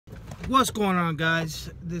What's going on, guys?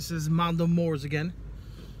 This is Mondo Moores again.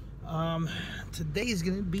 Today is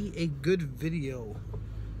gonna be a good video.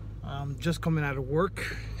 Just coming out of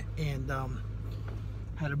work, and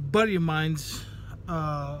had a buddy of mine's,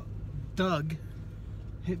 Doug,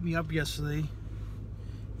 hit me up yesterday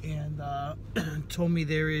and told me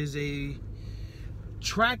there is a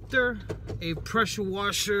tractor, a pressure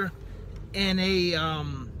washer, and a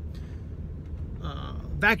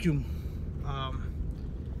vacuum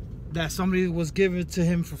that somebody was giving to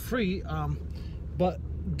him for free, but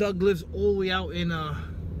Doug lives all the way out in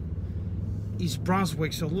East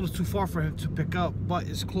Brunswick, so a little too far for him to pick up, but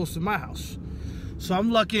it's close to my house. So I'm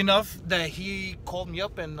lucky enough that he called me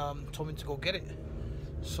up and told me to go get it.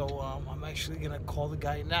 So I'm actually gonna call the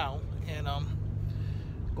guy now and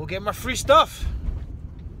go get my free stuff.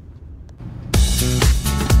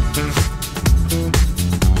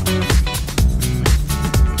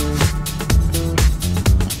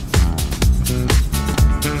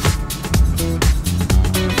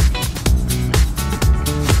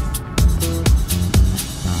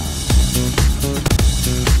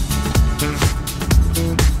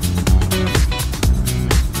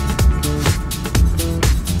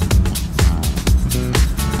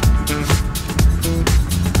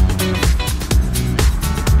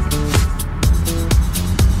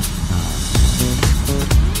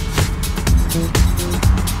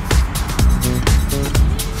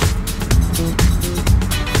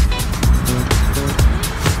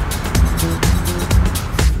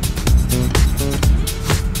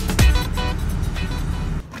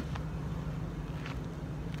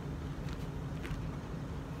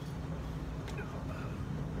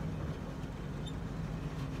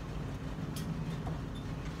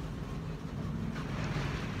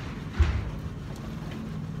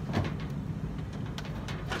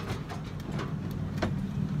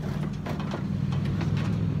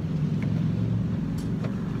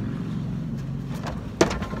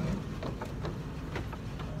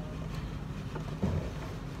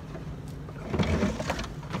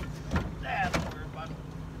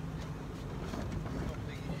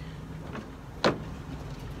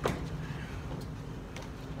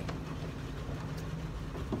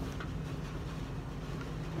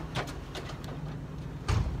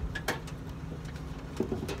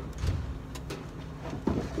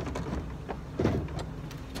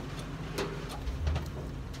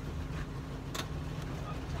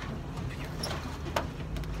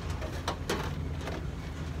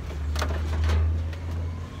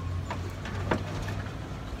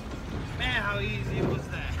 How easy was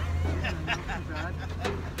that? Not too bad.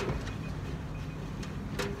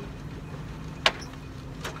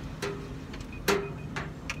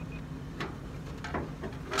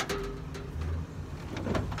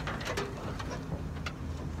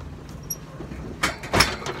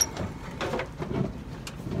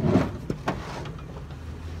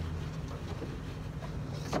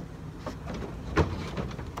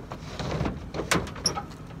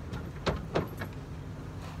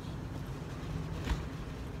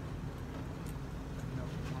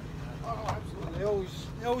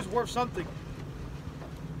 They always worth something.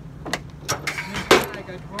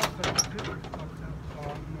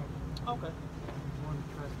 Okay.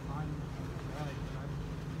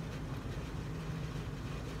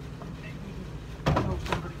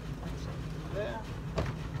 Yeah.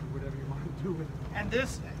 Whatever you want to do with it. And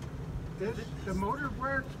this the motor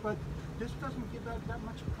works, but this doesn't give out that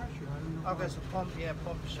much pressure. I don't know. okay, why. so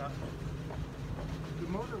pump shot. The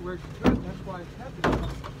motor works good. That's why it's heavy.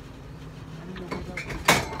 I don't know what that was.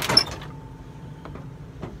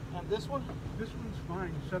 And this one? This one's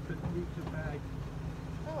fine, except it needs a bag.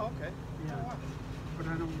 Oh, okay. Yeah. Oh, wow. But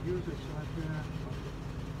I don't use it, so I've been.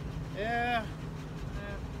 Yeah.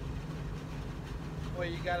 Well,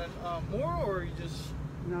 you got more, or you just?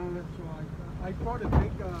 No, that's all I got. I bought a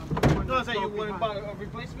big one. No, so you wouldn't buy a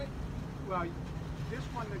replacement? Well, this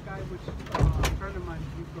one, the guy was a friend of mine.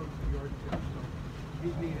 He goes to yard sale, so he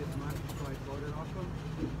needed money, so I bought it off him.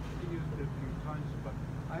 He used it a few times, but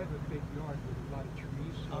I have a big yard with a lot of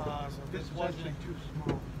trees, so this is actually too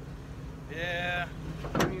small. Yeah.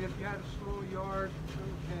 I mean, if you had a small yard,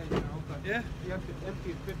 okay, you know, but yeah, you have to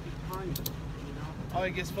empty it 50 times, you know. Oh,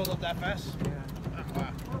 it gets filled up that fast? Yeah. Oh,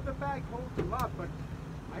 wow. Well, the bag holds a lot, but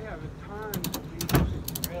I have a ton of leaves.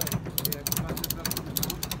 Really? Yeah, because it's up on the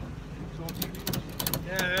mountain. It's all trees.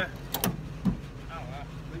 Yeah. Oh, wow.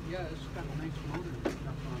 But yeah, it's got a nice motor and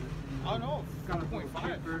stuff on it. You know. Oh, no. It's got a little 4.5.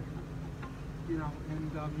 kicker, you know, and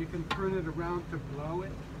you can turn it around to blow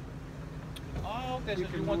it. Oh, okay. So You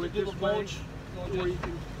if you can want to move it do the this way, mulch, or you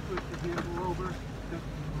can put the handle over. That's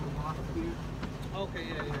a little lock here. Okay,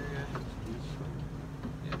 yeah.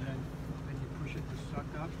 And then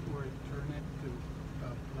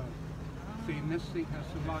this thing has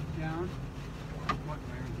to lock down. What wire the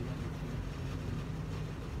other thing?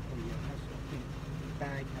 Oh yeah, it has to be.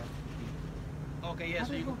 Bag has to be. Okay, yeah,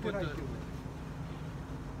 so you can put the...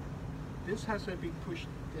 This has to be pushed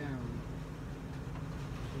down.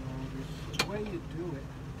 So there's a way you do it.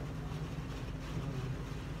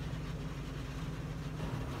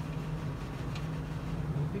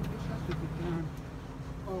 I think this has to be down.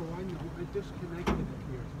 Oh, I know. I disconnected it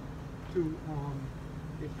here. To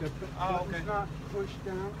if the button's okay. not pushed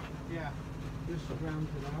down, Yeah. this grounds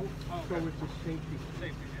it out. Oh, So okay. it's a safety.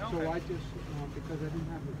 Safety, So okay. I just because I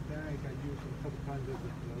didn't have a bag, I used it a couple times as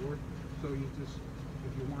a blower. So you just,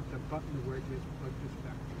 if you want the button to work, just plug this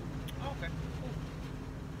back in. Okay, cool.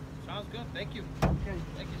 Sounds good. Thank you. Okay.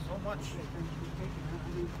 Thank you so much. Okay, thanks for taking that.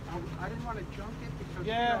 I mean, I didn't want to junk it because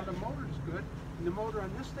Yeah. the motor's good, and the motor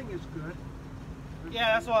on this thing is good.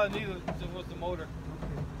 Yeah, that's all I needed was the motor.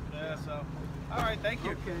 Okay. Yeah, so. All right, thank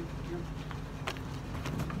you. Okay. Yeah.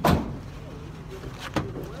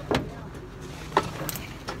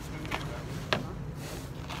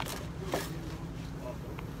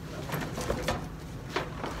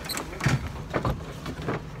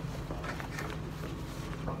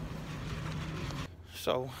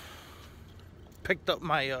 So, picked up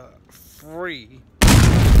my free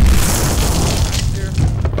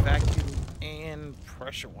vacuum and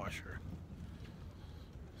pressure washer.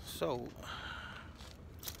 So,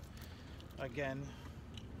 again,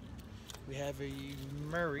 we have a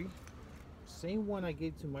Murray, same one I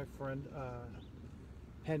gave to my friend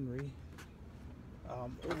Henry,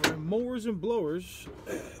 over in Mowers and Blowers.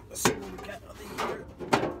 Let's see what we got over here.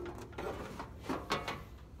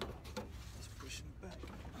 Let's push it back.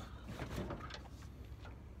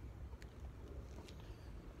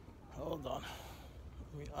 Hold on,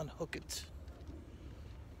 let me unhook it.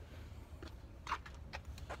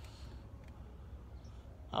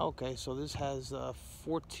 Okay, so this has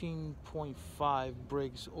 14.5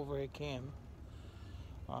 Briggs overhead cam.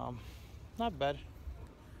 Not bad.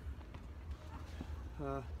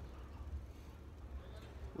 A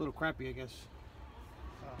little crappy, I guess.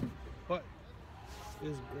 But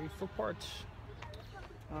it's great for parts.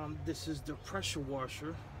 This is the pressure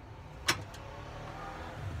washer.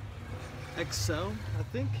 XL, I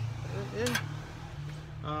think.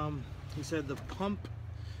 Yeah. He said the pump.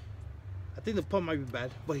 I think the pump might be bad,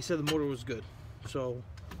 but he said the motor was good. So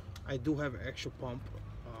I do have an extra pump.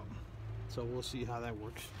 So we'll see how that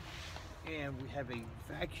works. And we have a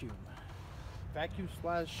vacuum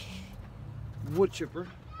slash wood chipper.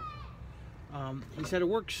 He said it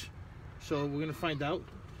works. So we're gonna find out.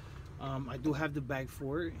 I do have the bag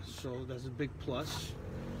for it, so that's a big plus.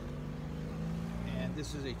 And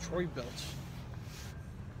this is a Troy belt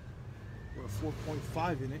with a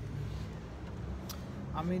 4.5 in it.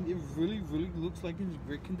 I mean, it really looks like it's in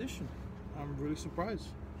great condition. I'm really surprised.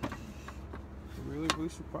 Really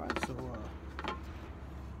surprised. So,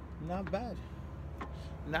 not bad.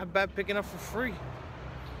 Not bad picking up for free.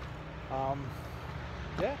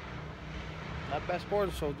 Yeah. Not bad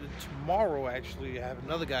sport. So tomorrow, actually, I have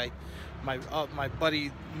another guy, my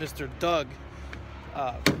buddy, Mr. Doug,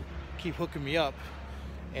 keep hooking me up,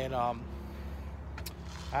 and I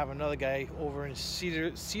have another guy over in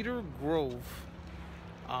Cedar Grove.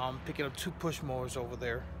 Picking up 2 push mowers over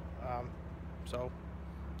there. So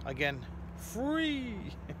again, free.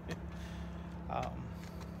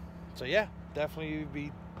 So yeah, definitely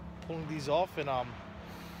be pulling these off and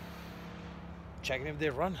checking if they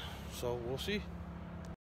run. So we'll see.